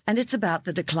 And it's about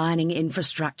the declining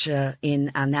infrastructure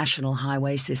in our national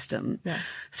highway system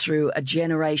through a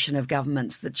generation of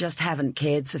governments that just haven't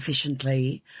cared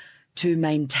sufficiently to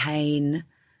maintain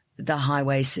the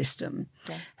highway system.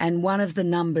 Yeah. And one of the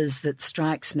numbers that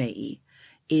strikes me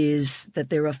is that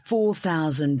there are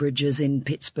 4,000 bridges in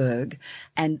Pittsburgh,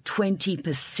 and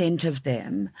 20% of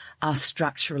them are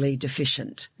structurally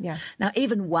deficient. Yeah. Now,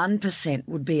 even 1%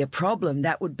 would be a problem.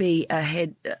 That would be a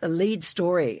lead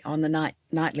story on the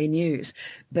nightly news,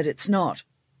 but it's not.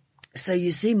 So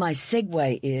you see, my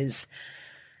segue is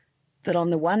that on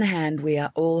the one hand, we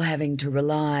are all having to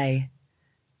rely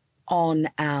on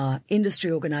our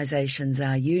industry organisations,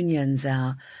 our unions,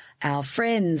 our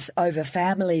friends over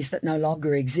families that no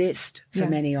longer exist for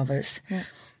many of us. Yeah.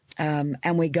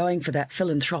 And we're going for that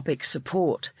philanthropic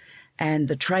support and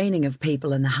the training of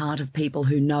people and the heart of people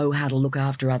who know how to look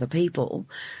after other people,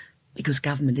 because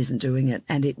government isn't doing it.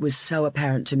 And it was so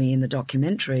apparent to me in the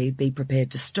documentary, Be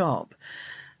Prepared to Stop,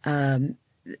 that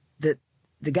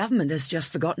the government has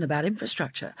just forgotten about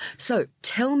infrastructure. So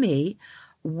tell me,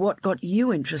 what got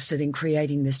you interested in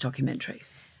creating this documentary?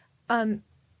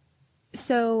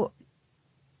 So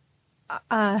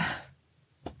a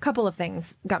couple of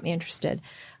things got me interested.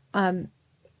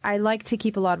 I like to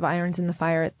keep a lot of irons in the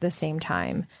fire at the same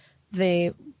time.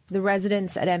 The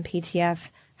residents at MPTF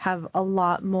have a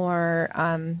lot more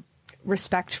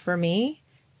respect for me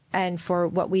and for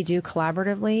what we do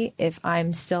collaboratively if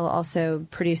I'm still also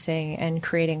producing and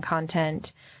creating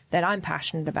content that I'm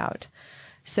passionate about.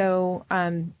 So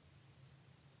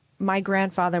my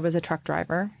grandfather was a truck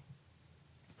driver.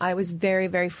 I was very,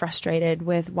 very frustrated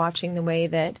with watching the way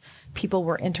that people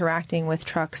were interacting with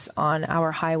trucks on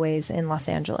our highways in Los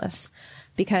Angeles,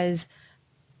 because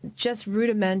just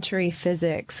rudimentary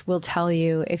physics will tell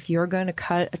you if you're going to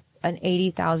cut an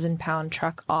 80,000-pound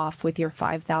truck off with your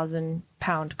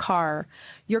 5,000-pound car,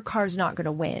 your car's not going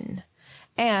to win.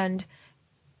 And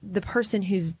the person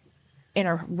who's in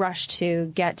a rush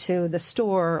to get to the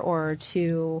store or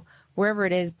to wherever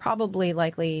it is, probably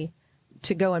likely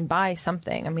to go and buy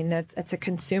something. I mean, that's a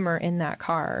consumer in that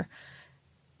car.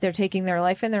 They're taking their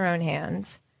life in their own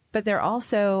hands, but they're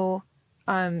also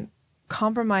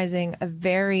compromising a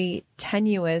very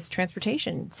tenuous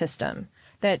transportation system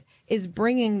that is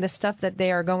bringing the stuff that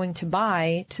they are going to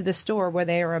buy to the store where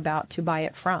they are about to buy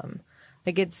it from.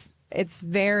 Like it's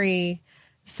very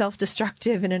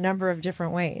self-destructive in a number of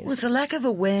different ways. Well, it's a lack of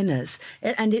awareness,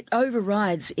 and it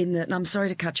overrides in the, and I'm sorry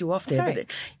to cut you off there, Sorry.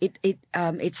 but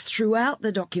it's throughout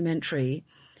the documentary,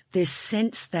 this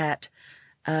sense that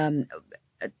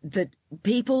that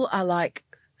people are like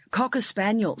cocker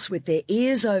spaniels with their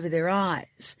ears over their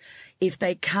eyes. If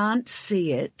they can't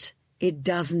see it, it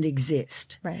doesn't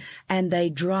exist. Right. And they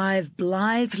drive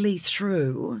blithely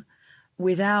through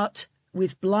with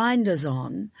blinders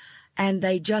on, and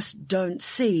they just don't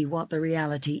see what the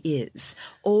reality is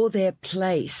or their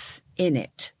place in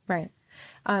it. Right.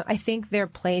 I think their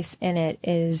place in it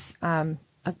is a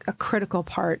critical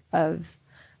part of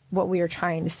what we are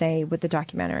trying to say with the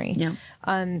documentary. Yeah.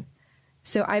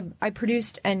 So I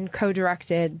produced and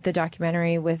co-directed the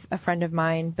documentary with a friend of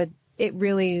mine, but it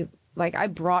really, like, I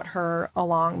brought her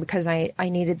along because I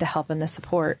needed the help and the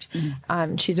support.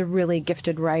 Mm-hmm. She's a really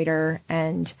gifted writer,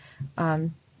 and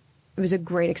it was a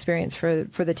great experience for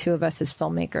the two of us as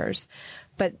filmmakers.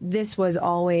 But this was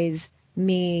always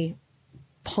me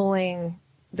pulling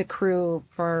the crew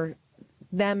for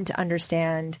them to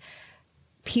understand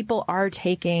people are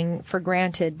taking for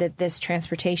granted that this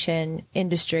transportation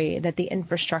industry, that the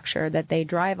infrastructure that they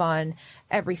drive on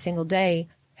every single day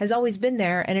has always been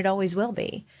there and it always will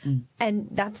be. And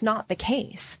that's not the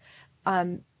case.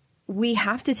 we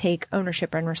have to take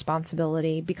ownership and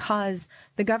responsibility because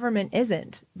the government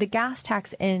isn't.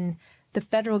 The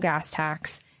federal gas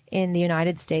tax in the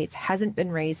United States hasn't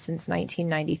been raised since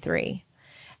 1993.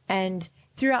 And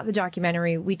throughout the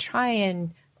documentary, we try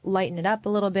and lighten it up a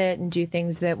little bit and do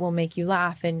things that will make you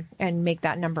laugh and make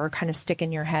that number kind of stick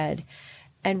in your head.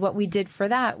 And what we did for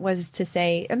that was to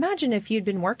say, imagine if you'd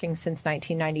been working since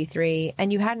 1993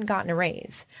 and you hadn't gotten a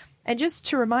raise. And just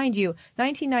to remind you,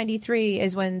 1993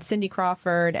 is when Cindy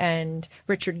Crawford and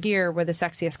Richard Gere were the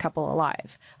sexiest couple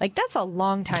alive. Like, that's a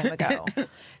long time ago.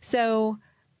 So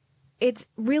it's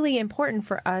really important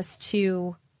for us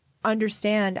to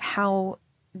understand how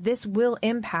this will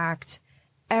impact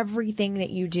everything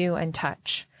that you do and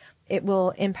touch. It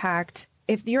will impact,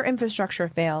 if your infrastructure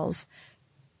fails,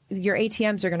 your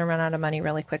ATMs are going to run out of money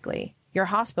really quickly. Your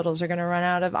hospitals are going to run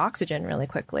out of oxygen really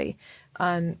quickly.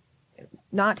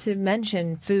 Not to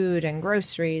mention food and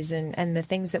groceries and the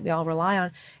things that we all rely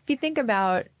on. If you think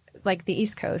about like the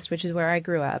East Coast, which is where I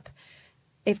grew up,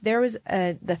 if there was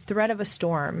the threat of a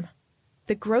storm,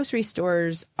 the grocery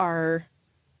stores are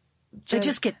they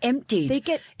just get emptied. They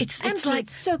get it's emptied like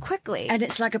so quickly. And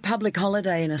it's like a public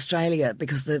holiday in Australia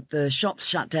because the shops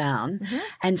shut down.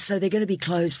 And so they're going to be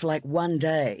closed for like one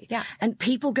day. Yeah. And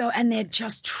people go and they're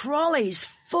just trolleys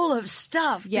full of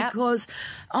stuff because,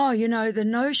 the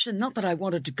notion, not that I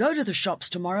wanted to go to the shops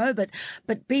tomorrow,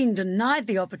 but being denied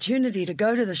the opportunity to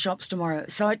go to the shops tomorrow.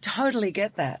 So I totally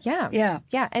get that. Yeah. Yeah.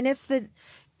 Yeah. And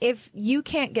if you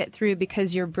can't get through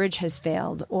because your bridge has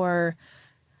failed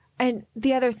and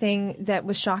the other thing that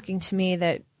was shocking to me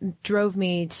that drove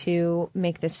me to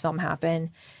make this film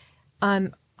happen,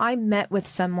 I met with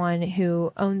someone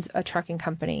who owns a trucking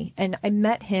company, and I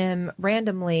met him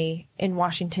randomly in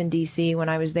Washington, D.C. when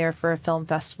I was there for a film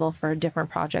festival for a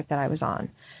different project that I was on.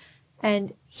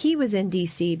 And he was in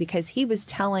D.C. because he was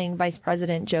telling Vice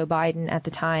President Joe Biden at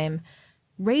the time,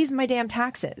 raise my damn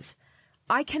taxes.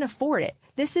 I can afford it.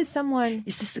 This is someone...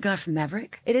 Is this the guy from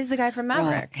Maverick? It is the guy from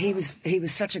Maverick. Right. He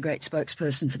was such a great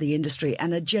spokesperson for the industry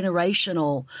and a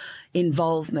generational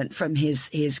involvement from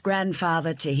his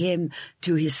grandfather to him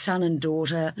to his son and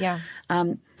daughter. Yeah.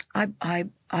 I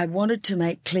wanted to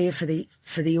make clear for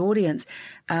the audience,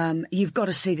 you've got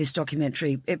to see this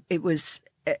documentary.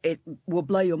 It will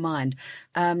blow your mind.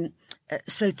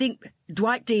 So think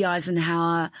Dwight D.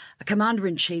 Eisenhower, a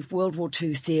commander-in-chief, World War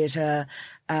II theatre,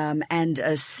 and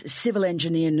a civil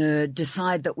engineer nerd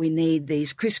decide that we need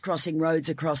these crisscrossing roads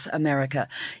across America.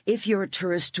 If you're a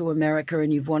tourist to America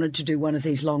and you've wanted to do one of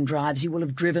these long drives, you will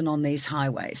have driven on these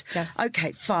highways. Yes.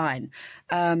 Okay, fine.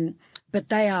 But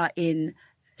they are in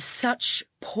such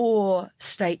poor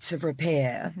states of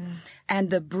repair and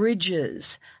the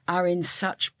bridges are in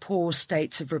such poor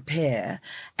states of repair.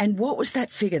 And what was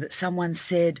that figure that someone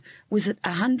said? Was it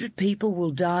 100 people will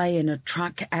die in a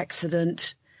truck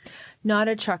accident? Not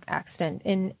a truck accident,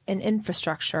 in an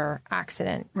infrastructure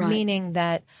accident, right. Meaning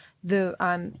that the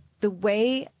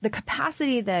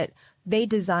capacity that they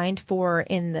designed for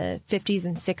in the 50s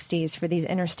and 60s for these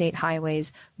interstate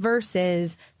highways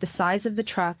versus the size of the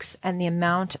trucks and the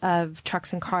amount of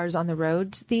trucks and cars on the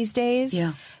roads these days,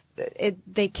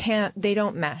 they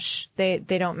don't mesh. They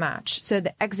don't match. So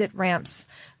the exit ramps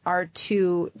are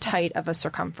too tight of a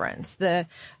circumference. The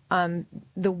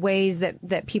ways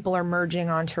that people are merging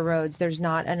onto roads, there's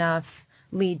not enough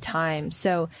lead time.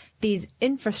 So these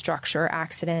infrastructure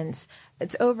accidents,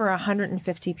 it's over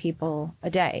 150 people a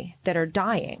day that are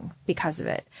dying because of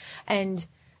it. And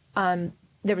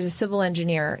there was a civil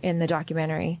engineer in the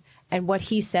documentary, and what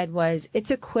he said was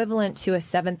it's equivalent to a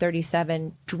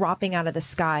 737 dropping out of the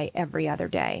sky every other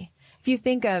day. If you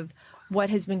think of what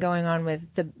has been going on with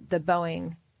the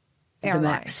Boeing airline, the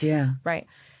MAX, yeah, right,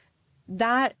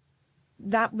 that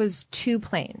was 2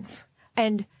 planes,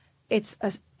 and it's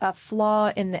a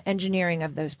flaw in the engineering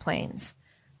of those planes.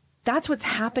 That's what's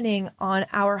happening on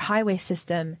our highway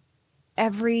system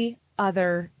every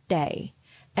other day.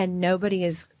 And nobody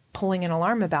is pulling an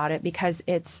alarm about it because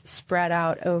it's spread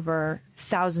out over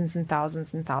thousands and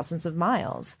thousands and thousands of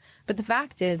miles. But the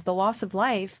fact is the loss of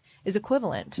life is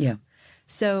equivalent. Yeah.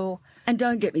 So, and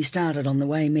don't get me started on the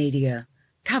way media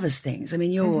covers things. I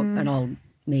mean, you're an old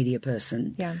media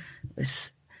person. Yeah.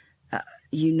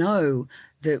 You know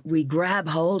that we grab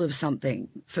hold of something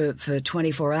for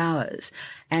 24 hours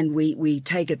and we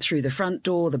take it through the front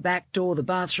door, the back door, the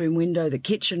bathroom window, the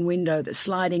kitchen window, the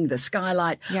sliding, the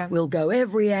skylight. Yeah. We'll go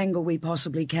every angle we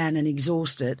possibly can and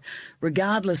exhaust it,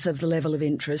 regardless of the level of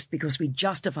interest, because we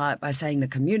justify it by saying the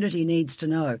community needs to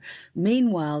know.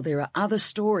 Meanwhile, there are other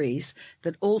stories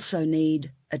that also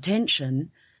need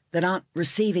attention that aren't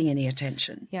receiving any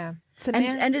attention. Yeah.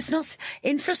 And it's not,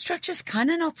 infrastructure's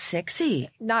kind of not sexy.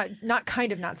 Not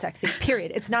kind of not sexy,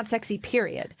 period. It's not sexy,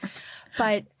 period.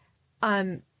 But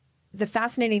the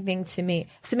fascinating thing to me,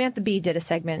 Samantha Bee did a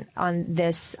segment on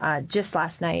this just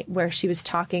last night where she was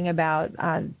talking about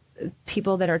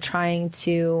people that are trying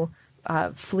to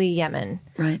flee Yemen.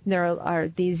 Right. There are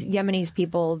these Yemenis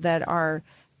people that are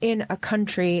in a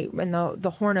country in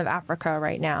the Horn of Africa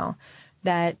right now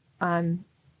that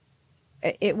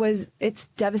it's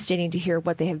devastating to hear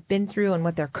what they have been through and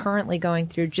what they're currently going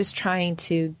through just trying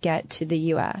to get to the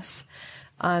U.S.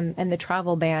 And the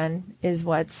travel ban is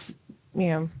what's,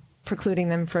 precluding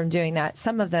them from doing that.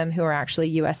 Some of them who are actually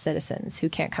U.S. citizens who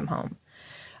can't come home.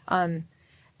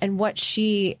 And what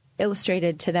she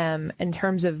illustrated to them in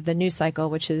terms of the news cycle,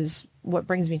 which is what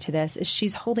brings me to this, is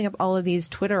she's holding up all of these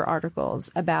Twitter articles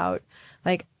about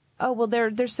like, oh, well,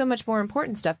 there's so much more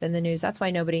important stuff in the news. That's why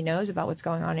nobody knows about what's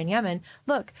going on in Yemen.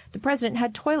 Look, the president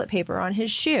had toilet paper on his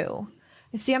shoe.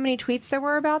 And see how many tweets there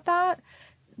were about that?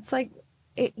 It's like,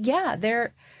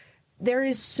 there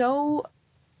is so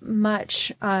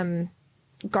much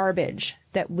garbage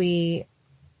that we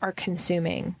are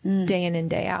consuming day in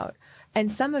and day out.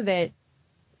 And some of it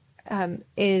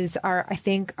is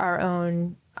our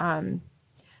own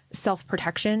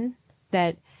self-protection,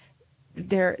 that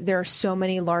there are so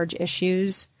many large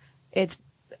issues. It's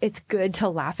good to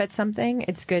laugh at something.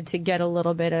 It's good to get a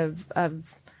little bit of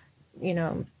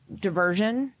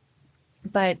diversion.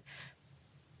 But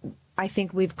I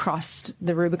think we've crossed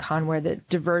the Rubicon where the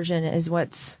diversion is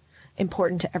what's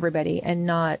important to everybody, and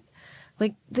not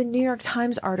like the New York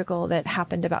Times article that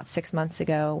happened about 6 months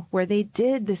ago where they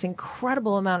did this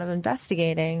incredible amount of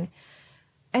investigating.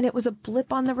 And it was a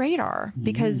blip on the radar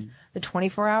because the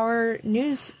 24-hour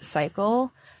news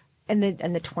cycle and the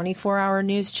 24-hour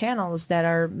news channels that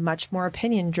are much more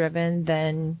opinion driven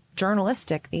than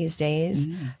journalistic these days,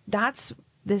 that's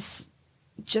this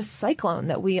just cyclone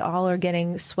that we all are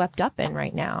getting swept up in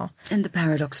right now. And the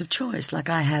paradox of choice. Like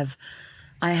I have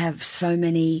so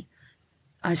many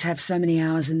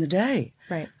hours in the day.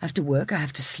 Right. I have to work, I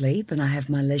have to sleep, and I have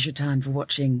my leisure time for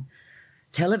watching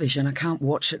television. I can't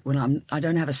watch it when I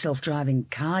don't have a self-driving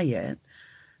car yet.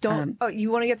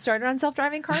 You want to get started on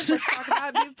self-driving cars? Let's talk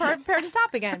about be prepared to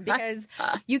stop again, because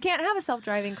you can't have a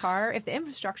self-driving car if the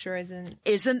infrastructure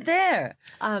isn't there.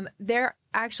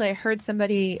 Actually, I heard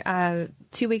somebody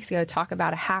 2 weeks ago talk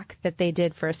about a hack that they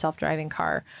did for a self-driving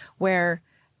car, where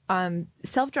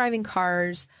self-driving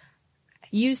cars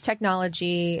use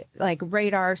technology like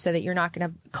radar so that you're not going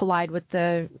to collide with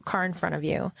the car in front of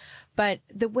you. But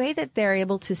the way that they're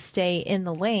able to stay in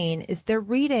the lane is they're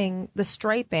reading the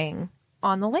striping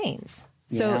on the lanes.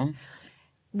 So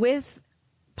with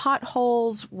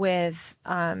potholes, with,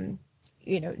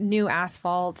 new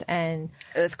asphalt and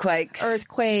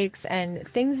earthquakes and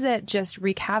things that just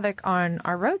wreak havoc on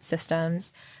our road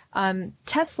systems,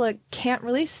 Tesla can't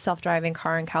release a self-driving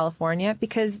car in California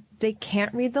because they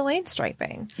can't read the lane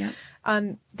striping. Yep.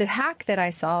 The hack that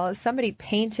I saw is somebody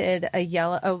painted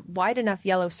a wide enough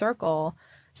yellow circle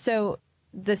so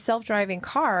the self-driving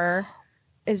car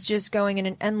is just going in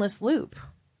an endless loop.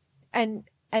 And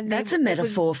that's a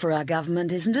metaphor for our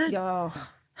government, isn't it? Oh,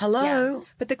 hello. Yeah.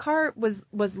 But the car was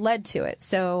led to it.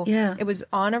 So it was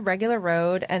on a regular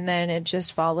road, and then it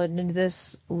just followed into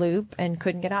this loop and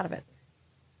couldn't get out of it.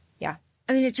 Yeah.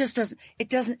 I mean, it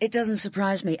doesn't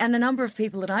surprise me. And the number of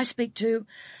people that I speak to,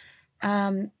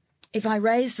 if I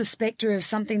raise the spectre of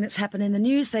something that's happened in the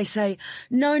news, they say,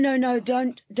 no,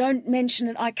 don't mention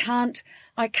it. I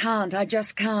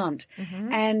just can't.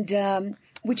 Mm-hmm. And,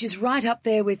 which is right up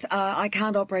there with, I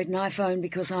can't operate an iPhone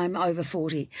because I'm over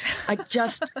 40.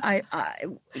 The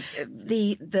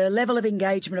level of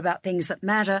engagement about things that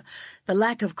matter, the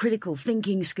lack of critical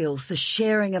thinking skills, the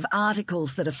sharing of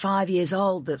articles that are 5 years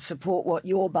old that support what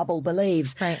your bubble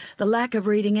believes, right. The lack of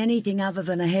reading anything other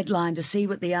than a headline to see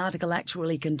what the article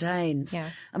actually contains. Yeah.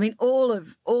 I mean, all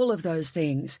of those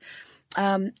things.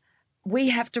 We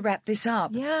have to wrap this up.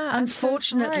 Yeah,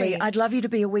 unfortunately, I'd love you to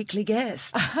be a weekly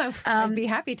guest. I'd be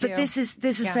happy to. But this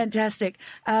is fantastic.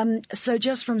 So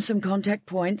just from some contact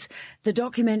points, the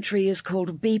documentary is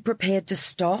called Be Prepared to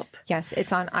Stop. Yes,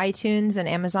 it's on iTunes and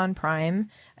Amazon Prime,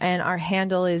 and our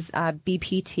handle is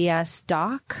BPTS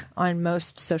Doc on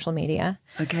most social media.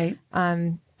 Okay.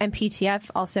 And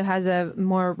PTF also has a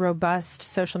more robust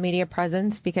social media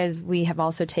presence because we have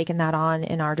also taken that on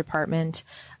in our department.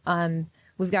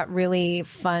 We've got really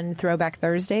fun Throwback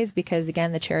Thursdays because,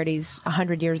 again, the charity's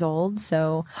 100 years old.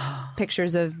 So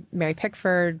pictures of Mary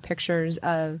Pickford,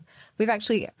 we've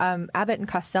actually, Abbott and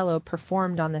Costello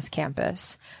performed on this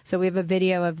campus. So we have a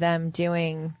video of them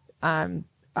doing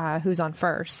Who's on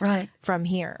First right. from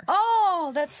here. Oh!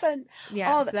 Oh, that's so.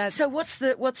 Yeah, So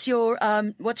what's your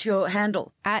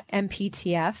handle? At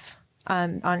MPTF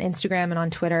on Instagram and on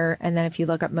Twitter, and then if you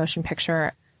look up Motion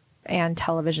Picture and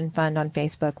Television Fund on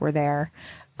Facebook, we're there.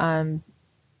 And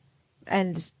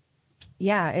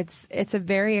yeah, it's a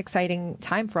very exciting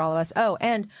time for all of us. Oh,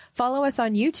 and follow us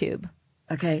on YouTube.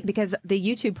 Okay. Because the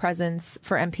YouTube presence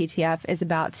for MPTF is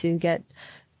about to get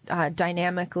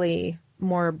dynamically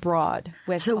more broad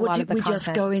with a lot of the content. So we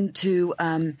just go into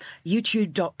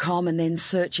youtube.com and then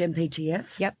search MPTF?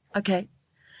 Yep. Okay.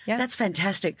 Yeah. That's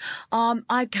fantastic.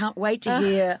 I can't wait to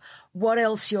hear what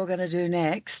else you're going to do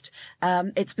next.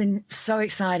 It's been so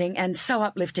exciting and so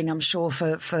uplifting, I'm sure,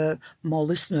 for more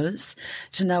listeners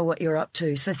to know what you're up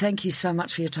to. So thank you so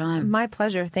much for your time. My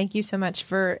pleasure. Thank you so much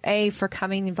for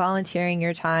coming and volunteering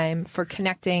your time, for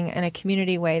connecting in a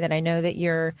community way that I know that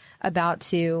you're about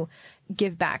to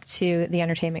give back to the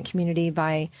entertainment community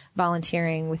by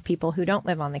volunteering with people who don't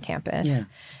live on the campus. Yeah.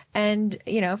 And,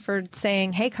 for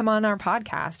saying, hey, come on our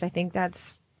podcast. I think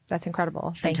that's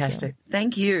incredible. Fantastic.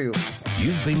 Thank you.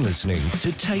 You've been listening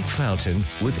to Take Fountain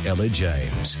with Ella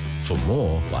James. For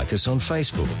more, like us on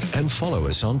Facebook and follow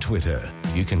us on Twitter.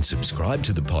 You can subscribe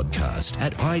to the podcast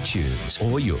at iTunes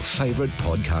or your favorite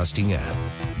podcasting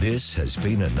app. This has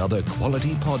been another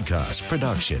quality podcast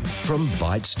production from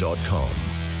Bytes.com.